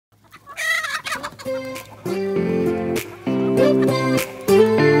What's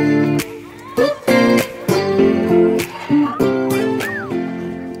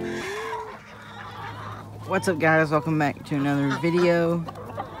up, guys? Welcome back to another video.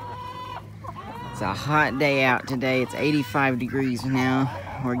 It's a hot day out today. It's 85 degrees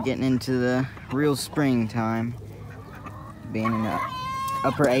now. We're getting into the real springtime. Being in the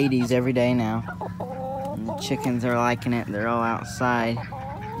upper 80s every day now. And the chickens are liking it. They're all outside.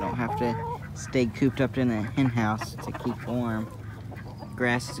 Don't have to stay cooped up in the hen house to keep warm.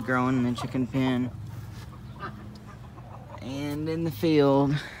 Grass is growing in the chicken pen. And in the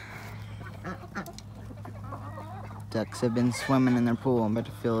field, ducks have been swimming in their pool. I'm about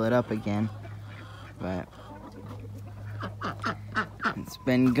to fill it up again. But it's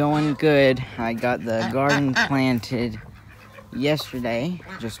been going good. I got the garden planted yesterday.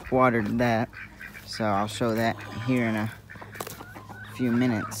 Just watered that. So I'll show that here in a few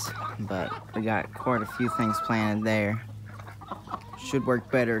minutes. But we got quite a few things planted there. Should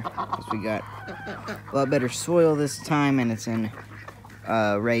work better because we got a lot better soil this time, and it's in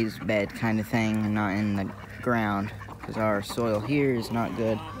a raised bed kind of thing and not in the ground, because our soil here is not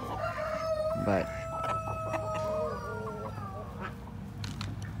good. But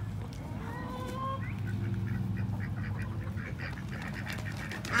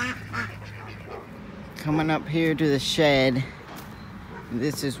coming up here to the shed,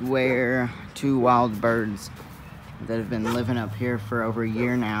 this is where two wild birds that have been living up here for over a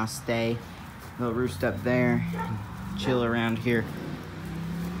year now stay. They'll roost up there, chill around here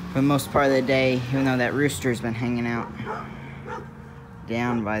for the most part of the day, even though that rooster's been hanging out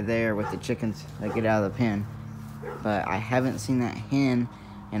down by there with the chickens that get out of the pen. But I haven't seen that hen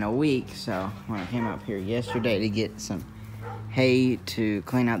in a week, so when I came up here yesterday to get some hay to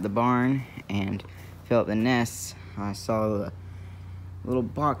clean out the barn and fill up the nests, I saw the little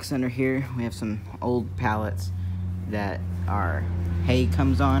box under here. We have some old pallets that our hay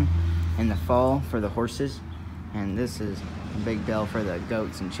comes on in the fall for the horses, and this is a big bale for the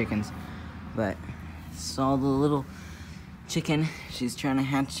goats and chickens. But saw the little chicken. She's trying to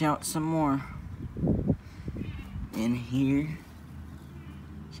hatch out some more in here.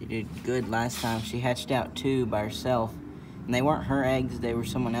 She did good last time. She hatched out 2 by herself, and they weren't her eggs, they were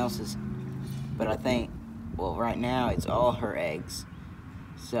someone else's. But I think, well, right now it's all her eggs.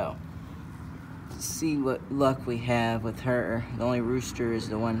 So see what luck we have with her. The only rooster is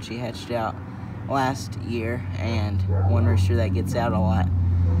the one she hatched out last year, and one rooster that gets out a lot.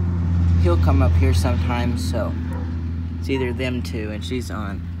 He'll come up here sometimes, so it's either them two, and she's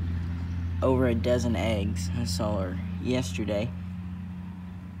on over a dozen eggs. I saw her yesterday,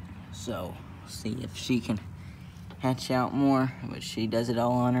 so see if she can hatch out more, but she does it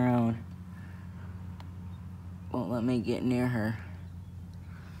all on her own. Won't let me get near her.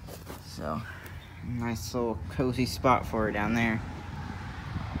 So nice little cozy spot for her down there.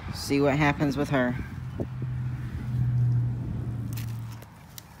 See what happens with her.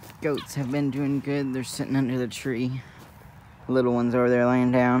 Goats have been doing good. They're sitting under the tree. Little ones over there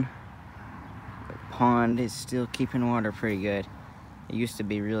laying down. The pond is still keeping water pretty good. It used to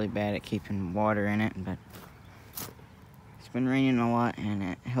be really bad at keeping water in it, but it's been raining a lot and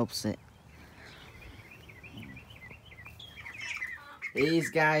it helps it. These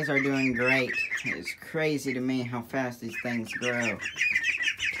guys are doing great. It's crazy to me how fast these things grow.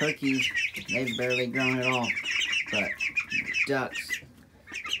 Turkeys, they've barely grown at all. But ducks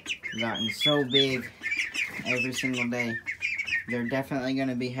have gotten so big every single day. They're definitely going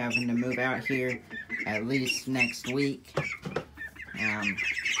to be having to move out here at least next week.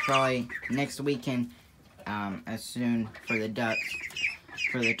 Probably next weekend as soon for the ducks.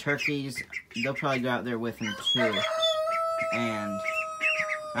 For the turkeys, they'll probably go out there with them too. And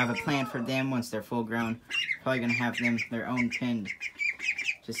I have a plan for them once they're full grown. Probably gonna have them their own pen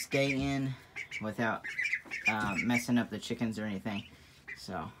to stay in without messing up the chickens or anything.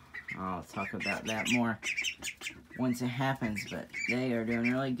 So I'll talk about that more once it happens, but they are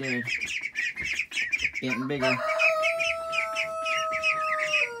doing really good. Getting bigger.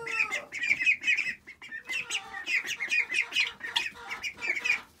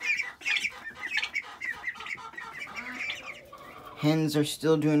 Hens are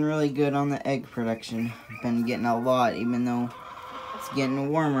still doing really good on the egg production. Been getting a lot, even though it's getting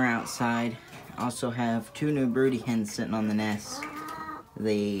warmer outside. Also have 2 new broody hens sitting on the nest.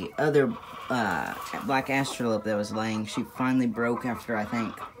 The other black astrolip that was laying, she finally broke after I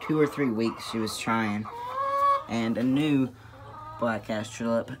think 2 or 3 weeks she was trying. And a new black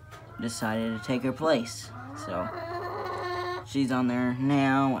astrolip decided to take her place. So she's on there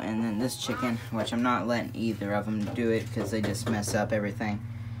now, and then this chicken, which I'm not letting either of them do it because they just mess up everything.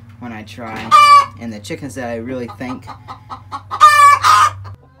 when I try. And the chickens that I really think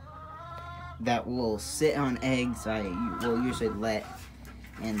that will sit on eggs, I will usually let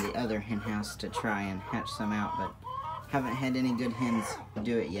in the other hen house to try and hatch some out, but haven't had any good hens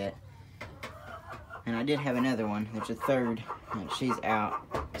do it yet. And I did have another one. There's a third, and she's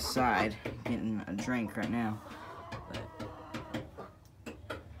outside getting a drink right now.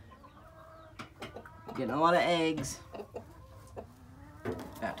 But getting a lot of eggs.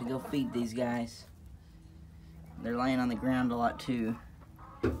 About to go feed these guys. They're laying on the ground a lot too.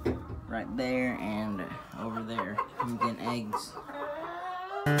 Right there and over there. I'm getting eggs.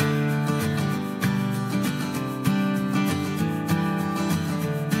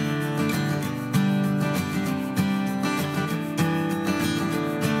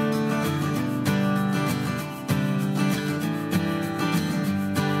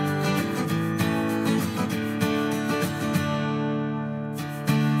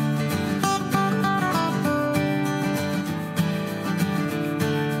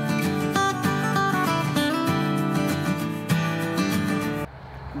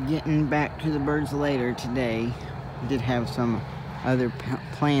 Getting back to the birds later today, did have some other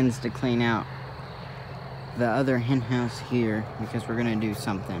plans to clean out the other hen house here because we're gonna do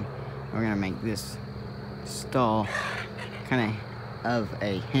something. We're gonna make this stall kind of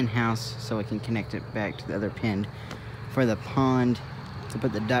a hen house so we can connect it back to the other pen for the pond to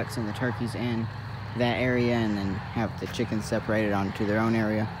put the ducks and the turkeys in that area, and then have the chickens separated onto their own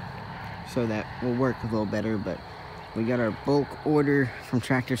area, so that will work a little better. But we got our bulk order from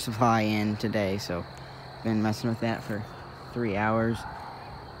Tractor Supply in today, so been messing with that for 3 hours.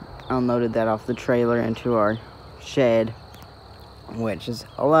 Unloaded that off the trailer into our shed, which is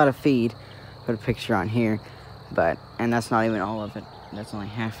a lot of feed. Put a picture on here, and that's not even all of it. That's only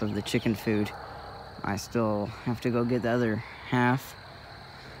half of the chicken food. I still have to go get the other half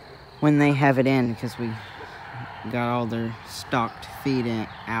when they have it in, because we got all their stocked feed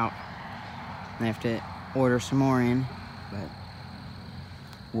out. They have to order some more in, but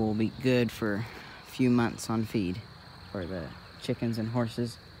we'll be good for a few months on feed for the chickens and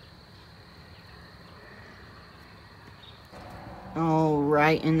horses. All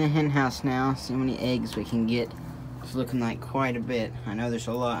right, in the hen house now. See how many eggs we can get. It's looking like quite a bit. I know there's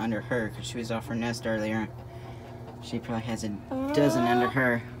a lot under her because she was off her nest earlier. She probably has a dozen under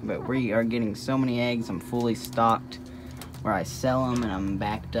her, but we are getting so many eggs. I'm fully stocked where I sell them, and I'm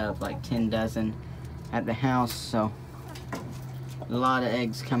backed up like 10 dozen at the house, so a lot of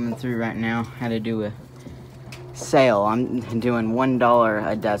eggs coming through right now. Had to do a sale. I'm doing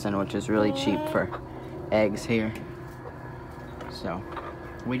 $1 a dozen, which is really cheap for eggs here. So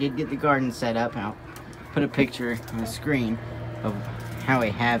we did get the garden set up, and I'll put a picture on the screen of how we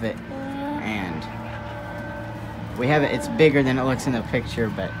have it. And we have it, it's bigger than it looks in the picture,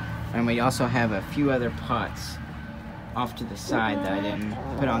 and we also have a few other pots off to the side that I didn't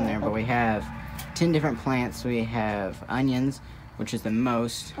put on there, but we have 10 different plants. We have onions, which is the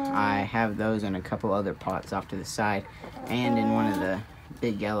most. I have those in a couple other pots off to the side and in one of the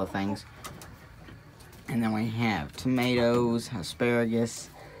big yellow things. And then we have tomatoes, asparagus,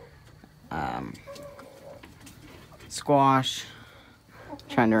 squash.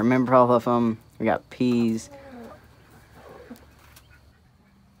 Trying to remember all of them. We got peas.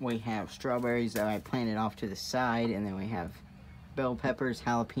 We have strawberries that I planted off to the side, and then we have bell peppers,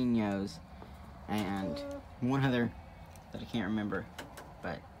 jalapenos, and one other that I can't remember,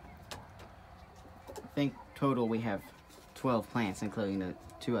 but I think total we have 12 plants, including the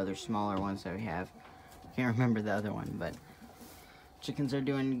 2 other smaller ones that we have. Can't remember the other one, but chickens are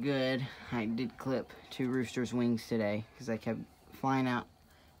doing good. I did clip 2 roosters' wings today because they kept flying out,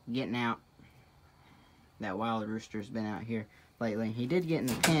 getting out. That wild rooster's been out here lately. He did get in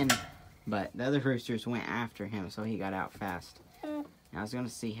the pen, but the other roosters went after him, so he got out fast. I was going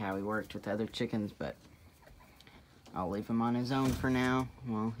to see how he worked with the other chickens, but I'll leave him on his own for now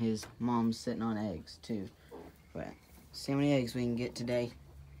while his mom's sitting on eggs too. But see how many eggs we can get today.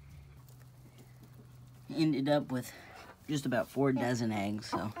 Ended up with just about 4 dozen eggs,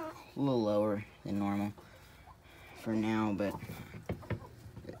 so a little lower than normal for now, but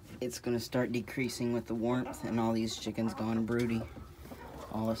it's going to start decreasing with the warmth and all these chickens going broody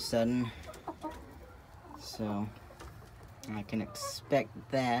all of a sudden. So I can expect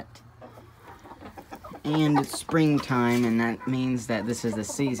that. And it's springtime, and that means that this is the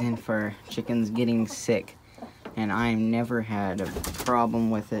season for chickens getting sick. And I've never had a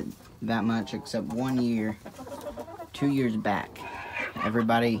problem with it that much, except 1 year, 2 years back.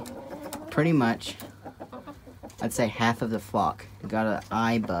 Everybody, pretty much, I'd say half of the flock got an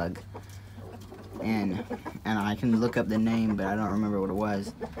eye bug and I can look up the name, but I don't remember what it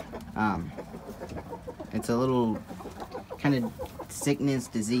was. It's a little kind of sickness,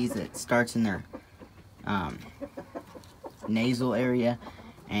 disease that starts in their nasal area,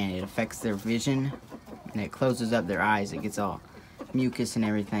 and it affects their vision, and it closes up their eyes. It gets all mucus and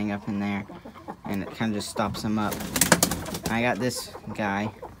everything up in there, and it kind of just stops them up. I got this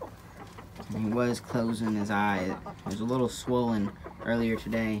guy, and he was closing his eye. It was a little swollen earlier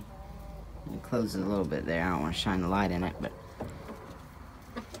today. It closes a little bit there. I don't want to shine the light in it, but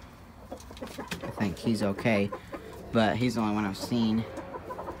I think he's okay. But he's the only one I've seen,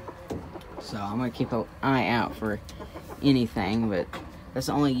 so I'm gonna keep an eye out for anything. But that's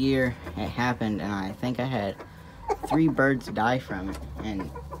the only year it happened, and I think I had 3 birds die from it, and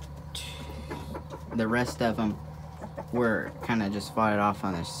the rest of them were kind of just fought it off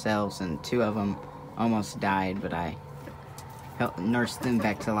on themselves, and 2 of them almost died, but I helped nurse them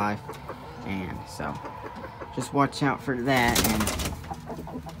back to life. And so just watch out for that, and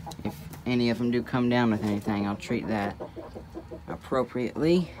if any of them do come down with anything, I'll treat that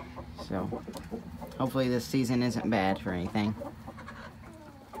appropriately. So hopefully this season isn't bad for anything.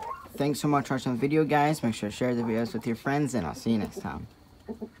 Thanks so much for watching the video, guys. Make sure to share the videos with your friends, and I'll see you next time.